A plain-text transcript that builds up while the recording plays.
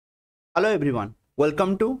Hello everyone,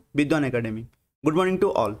 welcome to Vidwan Academy. Good morning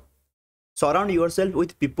to all. Surround yourself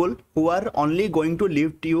with people who are only going to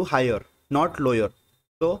lift you higher, not lower.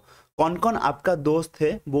 तो कौन कौन आपका दोस्त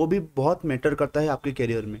है वो भी बहुत मैटर करता है आपके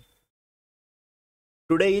करियर में.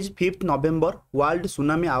 Today is 5th November, World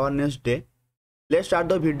Tsunami Awareness Day. Let's start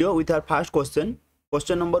the video with our first question.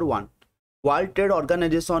 Question number 1. World Trade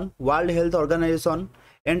Organization, World Health Organization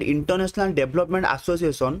and International Development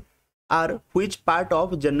Association are which part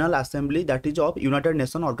of General Assembly, that is of United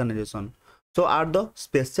Nations Organization? So are the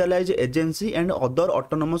specialized agency and other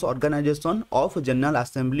autonomous organization of General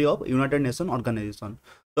Assembly of United Nations Organization.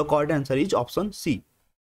 The correct answer is option C.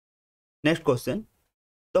 Next question.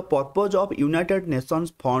 The purpose of United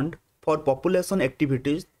Nations Fund for Population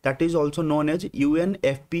Activities, that is also known as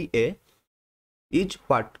UNFPA, is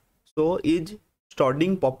what? So is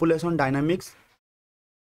studying population dynamics,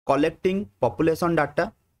 collecting population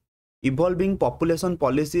data, evolving population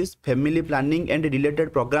policies, family planning and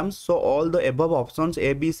related programs. So all the above options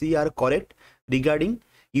A, B, C are correct regarding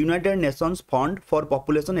United Nations Fund for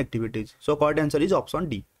Population Activities. So correct answer is option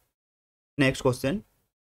D. Next question.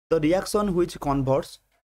 The reaction which converts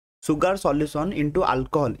sugar solution into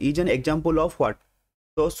alcohol is an example of what?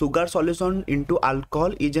 So sugar solution into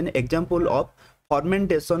alcohol is an example of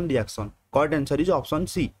fermentation reaction. Correct answer is option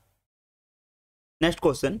C. Next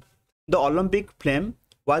question. The Olympic flame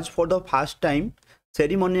was for the first time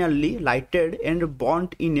ceremonially lighted and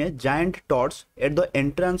burnt in a giant torch at the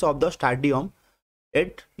entrance of the stadium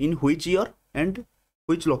in which year and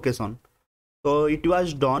which location? So it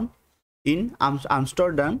was done in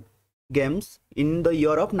Amsterdam Games in the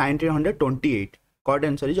year of 1928. Correct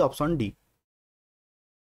answer is option D.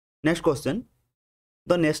 Next question.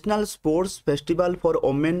 The National Sports Festival for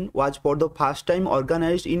Women was for the first time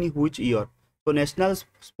organized in which year? So National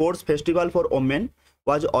Sports Festival for Women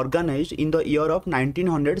was organized in the year of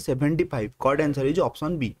 1975. Correct answer is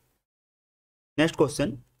option B. Next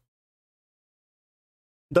question.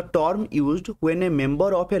 The term used when a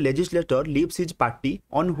member of a legislature leaves his party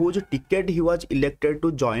on whose ticket he was elected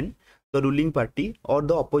to join the ruling party or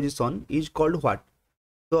the opposition is called what?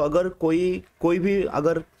 तो अगर कोई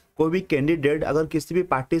भी candidate अगर किसी भी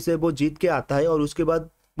party से वो जीत के आता है और उसके बाद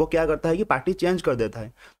वो क्या करता है कि पार्टी चेंज कर देता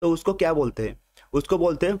है, तो उसको क्या बोलते हैं? उसको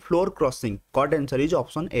बोलते हैं floor crossing. Correct answer is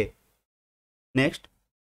option A. Next.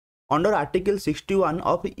 Under article 61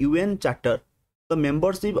 of UN charter the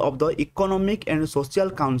membership of the economic and social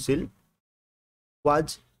council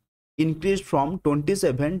was increased from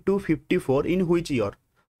 27 to 54 in which year?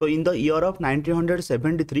 So in the year of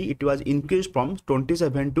 1973 it was increased from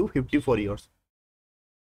 27 to 54 years.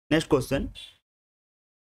 Next question.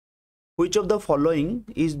 Which of the following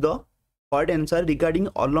is the correct answer regarding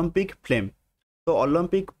Olympic flame? So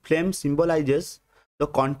Olympic flame symbolizes the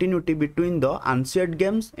continuity between the ancient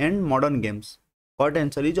games and modern games. Correct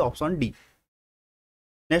answer is option D.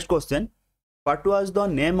 Next question. What was the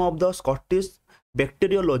name of the Scottish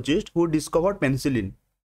bacteriologist who discovered penicillin?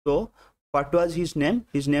 So what was his name?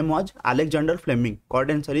 His name was Alexander Fleming.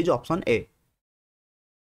 Correct answer is option A.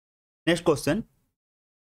 Next question.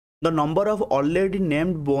 The number of already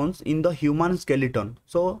named bones in the human skeleton.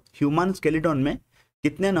 So human skeleton में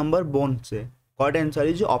कितने number bones है? Correct answer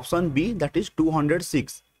is option B, that is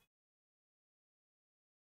 206.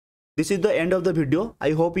 This is the end of the video.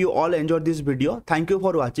 I hope you all enjoyed this video. Thank you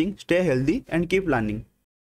for watching. Stay healthy and keep learning.